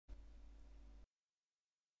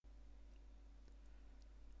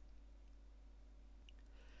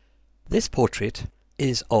This portrait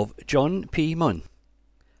is of John P Munn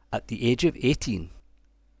at the age of 18,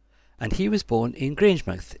 and he was born in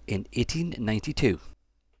Grangemouth in 1892.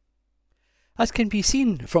 As can be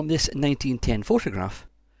seen from this 1910 photograph,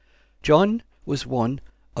 John was one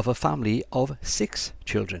of a family of 6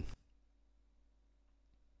 children.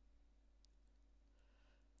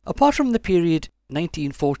 Apart from the period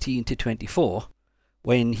 1914 to 24,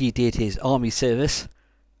 when he did his army service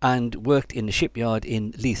and worked in the shipyard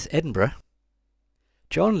in Leith, Edinburgh,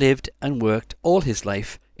 John lived and worked all his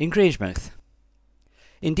life in Grangemouth.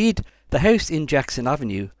 Indeed, the house in Jackson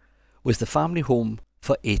Avenue was the family home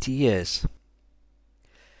for 80 years.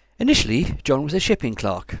 Initially, John was a shipping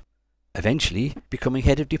clerk, eventually becoming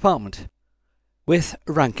head of department, with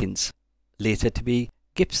Rankins, later to be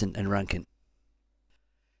Gibson and Rankin.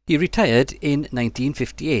 He retired in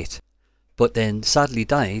 1958, but then sadly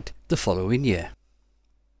died the following year.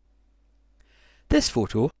 This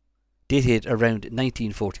photo, dated around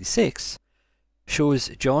 1946, shows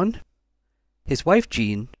John, his wife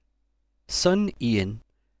Jean, son Ian,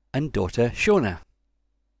 and daughter Shona.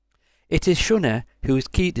 It is Shona who is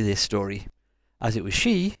key to this story, as it was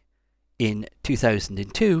she, in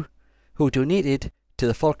 2002, who donated to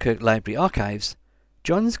the Falkirk Library Archives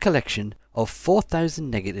John's collection of 4,000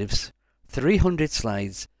 negatives, 300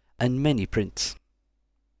 slides, and many prints.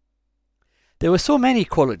 There were so many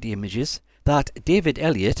quality images that David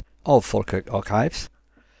Elliott of Falkirk Archives,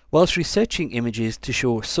 whilst researching images to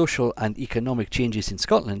show social and economic changes in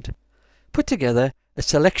Scotland, put together a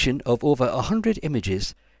selection of over 100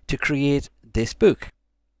 images to create this book,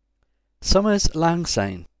 Somers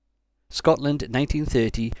Langside, Scotland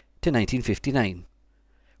 1930 to 1959,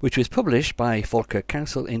 which was published by Falkirk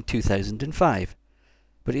Council in 2005,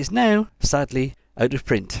 but is now, sadly, out of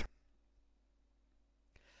print.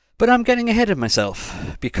 But I'm getting ahead of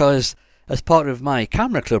myself, because as part of my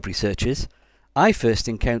Camera Club researches, I first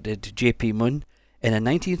encountered JP Munn in a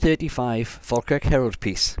 1935 Falkirk Herald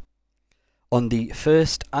piece on the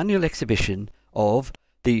first annual exhibition of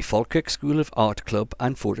the Falkirk School of Art Club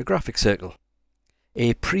and Photographic Circle,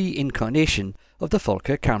 a pre-incarnation of the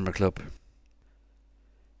Falkirk Camera Club.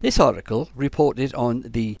 This article reported on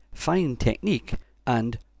the fine technique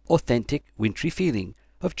and authentic wintry feeling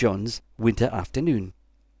of John's winter afternoon.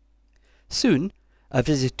 Soon, a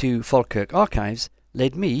visit to Falkirk Archives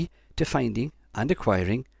led me to finding and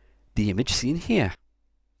acquiring the image seen here,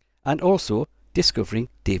 and also discovering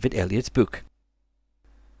David Elliott's book.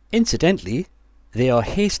 Incidentally, they are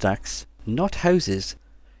haystacks, not houses,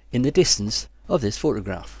 in the distance of this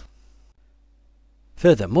photograph.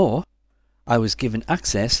 Furthermore, I was given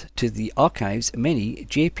access to the archive's many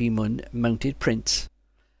JP Munn mounted prints,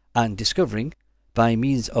 and discovering, by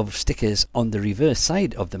means of stickers on the reverse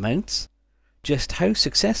side of the mounts, just how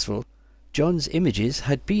successful John's images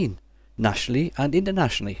had been, nationally and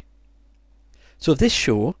internationally. So this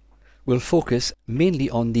show will focus mainly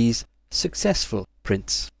on these successful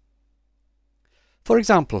prints. For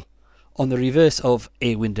example, on the reverse of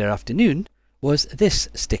A Winter Afternoon was this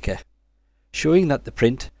sticker, showing that the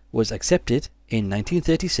print was accepted in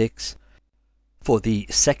 1936 for the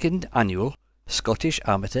 2nd annual Scottish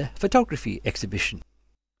Amateur Photography Exhibition.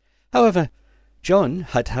 However, John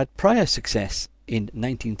had had prior success in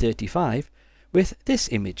 1935 with this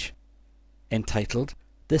image, entitled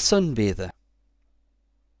The Sunbather.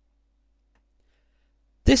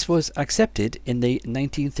 This was accepted in the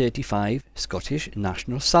 1935 Scottish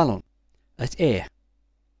National Salon at Ayr.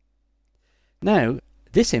 Now,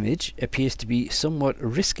 this image appears to be somewhat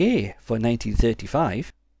risque for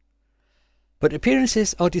 1935, but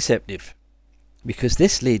appearances are deceptive, because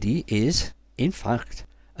this lady is, in fact,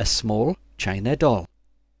 a small china doll.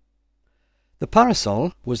 The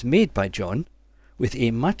parasol was made by John with a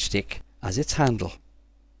matchstick as its handle.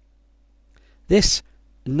 This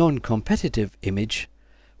non-competitive image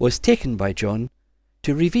was taken by John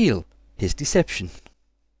to reveal his deception.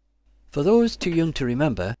 For those too young to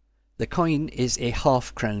remember, the coin is a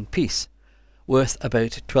half-crown piece, worth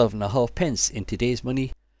about 12.5 pence in today's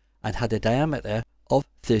money, and had a diameter of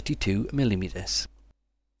 32 millimeters.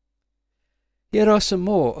 Here are some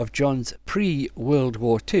more of John's pre-World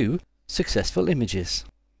War II successful images.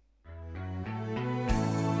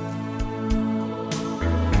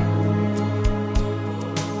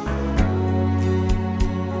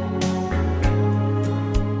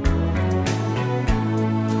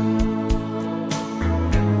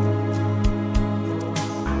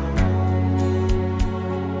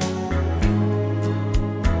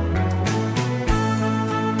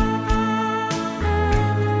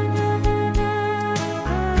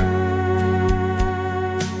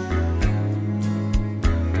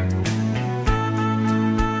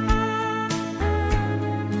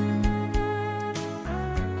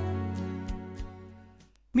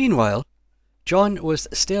 Meanwhile, John was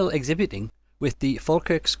still exhibiting with the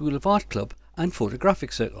Falkirk School of Art Club and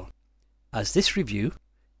Photographic Circle, as this review,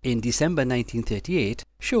 in December 1938,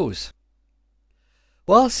 shows.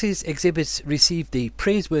 Whilst his exhibits received the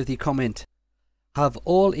praiseworthy comment, "have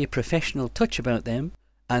all a professional touch about them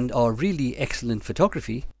and are really excellent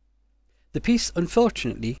photography," the piece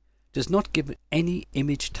unfortunately does not give any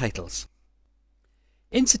image titles.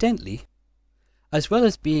 Incidentally, as well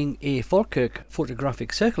as being a Falkirk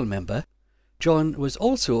Photographic Circle member, John was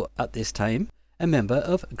also at this time a member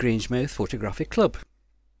of Grangemouth Photographic Club.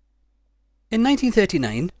 In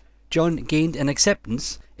 1939, John gained an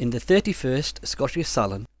acceptance in the 31st Scottish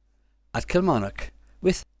Salon at Kilmarnock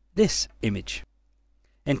with this image,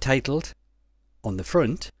 entitled on the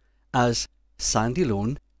front as Sandy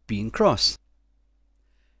Lone Bean Cross.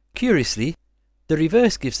 Curiously, the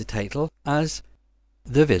reverse gives the title as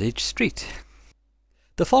The Village Street.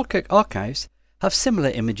 The Falkirk archives have similar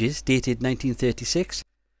images dated 1936,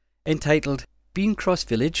 entitled Bean Cross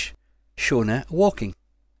Village, Shona Walking.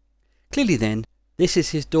 Clearly then, this is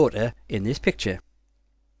his daughter in this picture.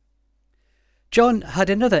 John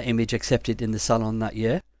had another image accepted in the salon that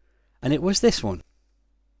year, and it was this one,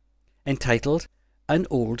 entitled An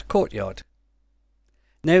Old Courtyard.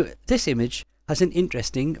 Now, this image has an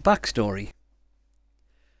interesting backstory.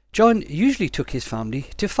 John usually took his family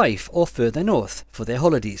to Fife or further north for their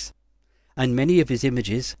holidays, and many of his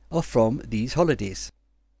images are from these holidays.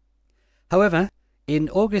 However, in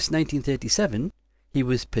August 1937, he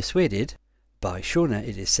was persuaded, by Shona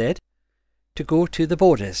it is said, to go to the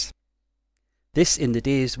borders. This in the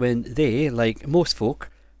days when they, like most folk,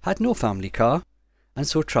 had no family car, and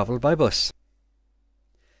so travelled by bus.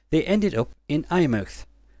 They ended up in Eyemouth,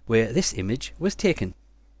 where this image was taken.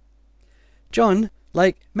 John,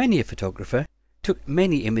 like many a photographer, took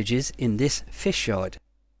many images in this fish yard,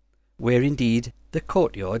 where indeed the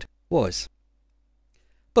courtyard was.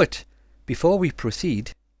 But before we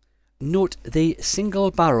proceed, note the single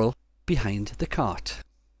barrel behind the cart.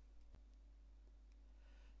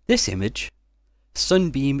 This image,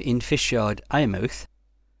 Sunbeam in Fishyard, Eyemouth,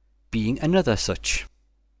 being another such.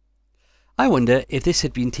 I wonder if this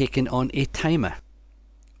had been taken on a timer,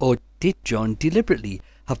 or did John deliberately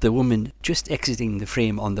have the woman just exiting the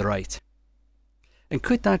frame on the right? And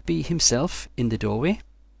could that be himself in the doorway?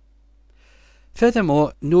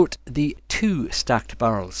 Furthermore, note the two stacked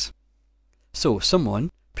barrels. So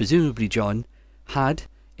someone, presumably John, had,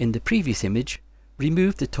 in the previous image,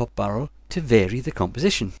 removed the top barrel to vary the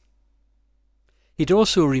composition. He'd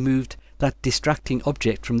also removed that distracting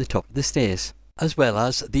object from the top of the stairs, as well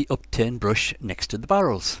as the upturned brush next to the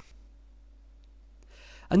barrels.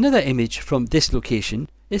 Another image from this location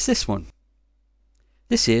is this one.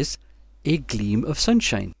 This is a gleam of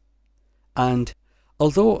sunshine, and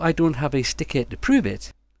although I don't have a sticker to prove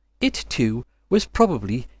it, it too was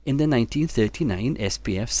probably in the 1939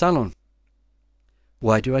 SPF Salon.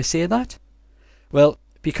 Why do I say that? Well,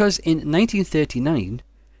 because in 1939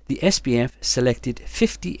 the SPF selected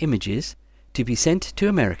 50 images to be sent to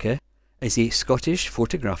America as a Scottish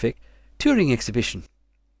photographic touring exhibition.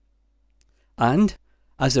 And,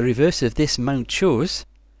 as the reverse of this mount shows,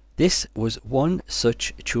 this was one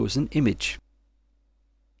such chosen image.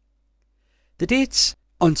 The dates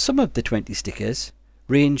on some of the 20 stickers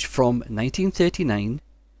range from 1939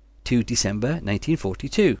 to December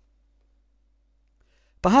 1942.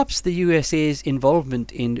 Perhaps the USA's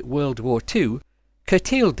involvement in World War II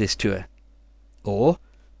curtailed this tour, or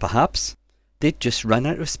perhaps they'd just run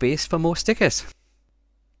out of space for more stickers.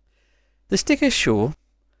 The stickers show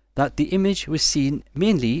that the image was seen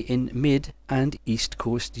mainly in mid and east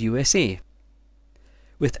coast USA,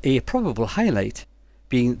 with a probable highlight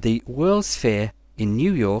being the World's Fair in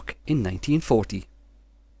New York in 1940.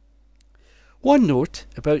 One note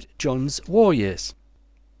about John's war years.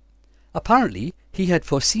 Apparently he had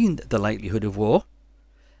foreseen the likelihood of war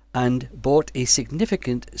and bought a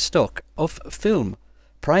significant stock of film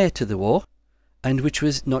prior to the war, and which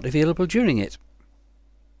was not available during it.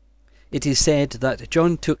 It is said that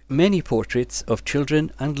John took many portraits of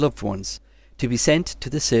children and loved ones to be sent to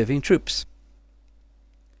the serving troops.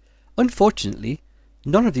 Unfortunately,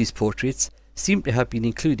 none of these portraits seem to have been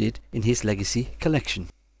included in his legacy collection.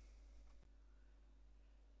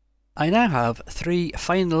 I now have 3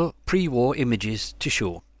 final pre-war images to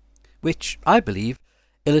show, which I believe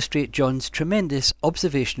illustrate John's tremendous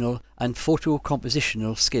observational and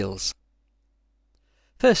photo-compositional skills.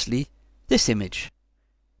 Firstly, this image,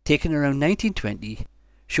 taken around 1920,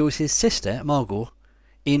 shows his sister, Margot,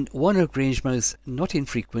 in one of Grangemouth's not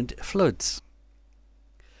infrequent floods.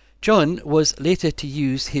 John was later to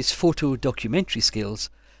use his photo documentary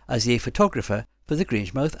skills as a photographer for the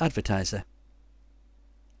Grangemouth Advertiser.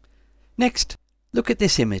 Next, look at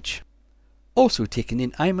this image, also taken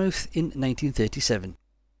in Eyemouth in 1937.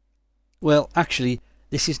 Well, actually,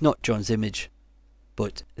 this is not John's image,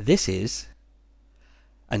 but this is.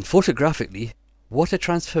 And photographically, what a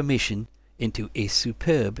transformation into a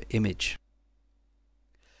superb image.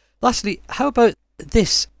 Lastly, how about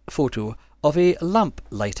this photo of a lamp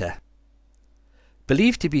lighter,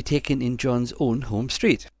 believed to be taken in John's own home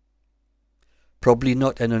street? Probably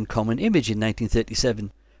not an uncommon image in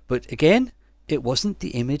 1937, but again, it wasn't the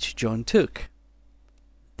image John took.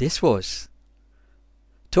 This was.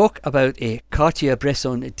 Talk about a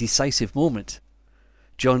Cartier-Bresson decisive moment.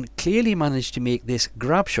 John clearly managed to make this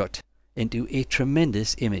grab shot into a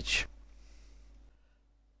tremendous image.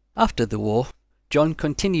 After the war, John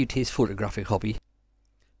continued his photographic hobby,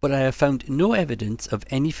 but I have found no evidence of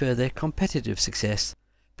any further competitive success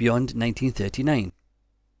beyond 1939.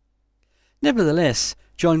 Nevertheless,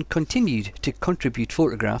 John continued to contribute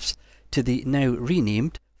photographs to the now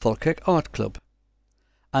renamed Falkirk Art Club,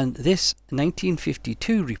 and this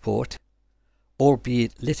 1952 report,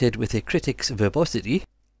 albeit littered with a critic's verbosity,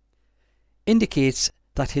 indicates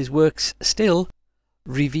that his works still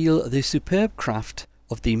reveal the superb craft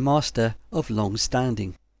of the master of long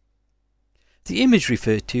standing. The image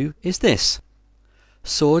referred to is this: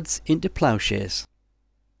 swords into ploughshares.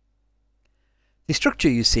 The structure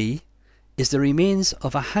you see is the remains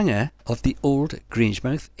of a hangar of the old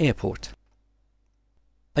Grangemouth airport.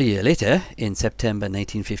 A year later, in September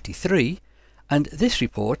 1953, and this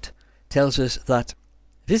report tells us that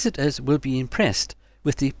visitors will be impressed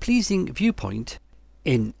with the pleasing viewpoint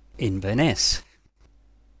in Inverness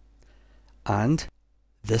and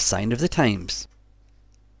the Sign of the Times,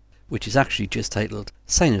 which is actually just titled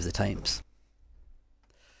Sign of the Times.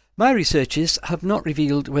 My researches have not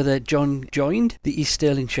revealed whether John joined the East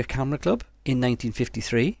Stirlingshire Camera Club in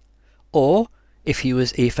 1953 or if he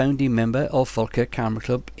was a founding member of Falkirk Camera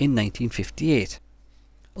Club in 1958,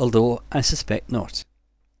 although I suspect not.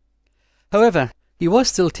 However, he was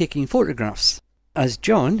still taking photographs, as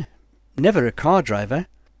John, never a car driver,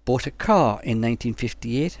 bought a car in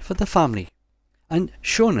 1958 for the family, and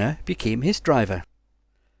Shona became his driver.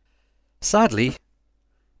 Sadly,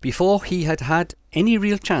 before he had had any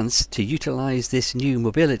real chance to utilise this new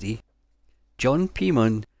mobility, John P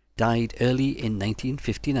Munn died early in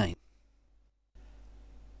 1959.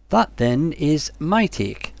 That then is my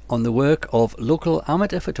take on the work of local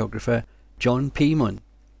amateur photographer John P Munn,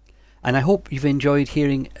 and I hope you've enjoyed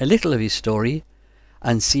hearing a little of his story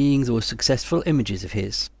and seeing those successful images of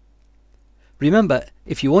his. Remember,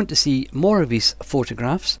 if you want to see more of his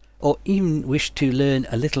photographs or even wish to learn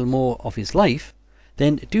a little more of his life,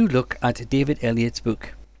 then do look at David Elliott's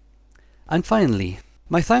book. And finally,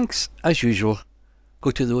 my thanks, as usual, go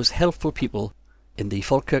to those helpful people in the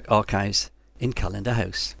Falkirk Archives in Callender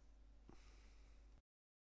House.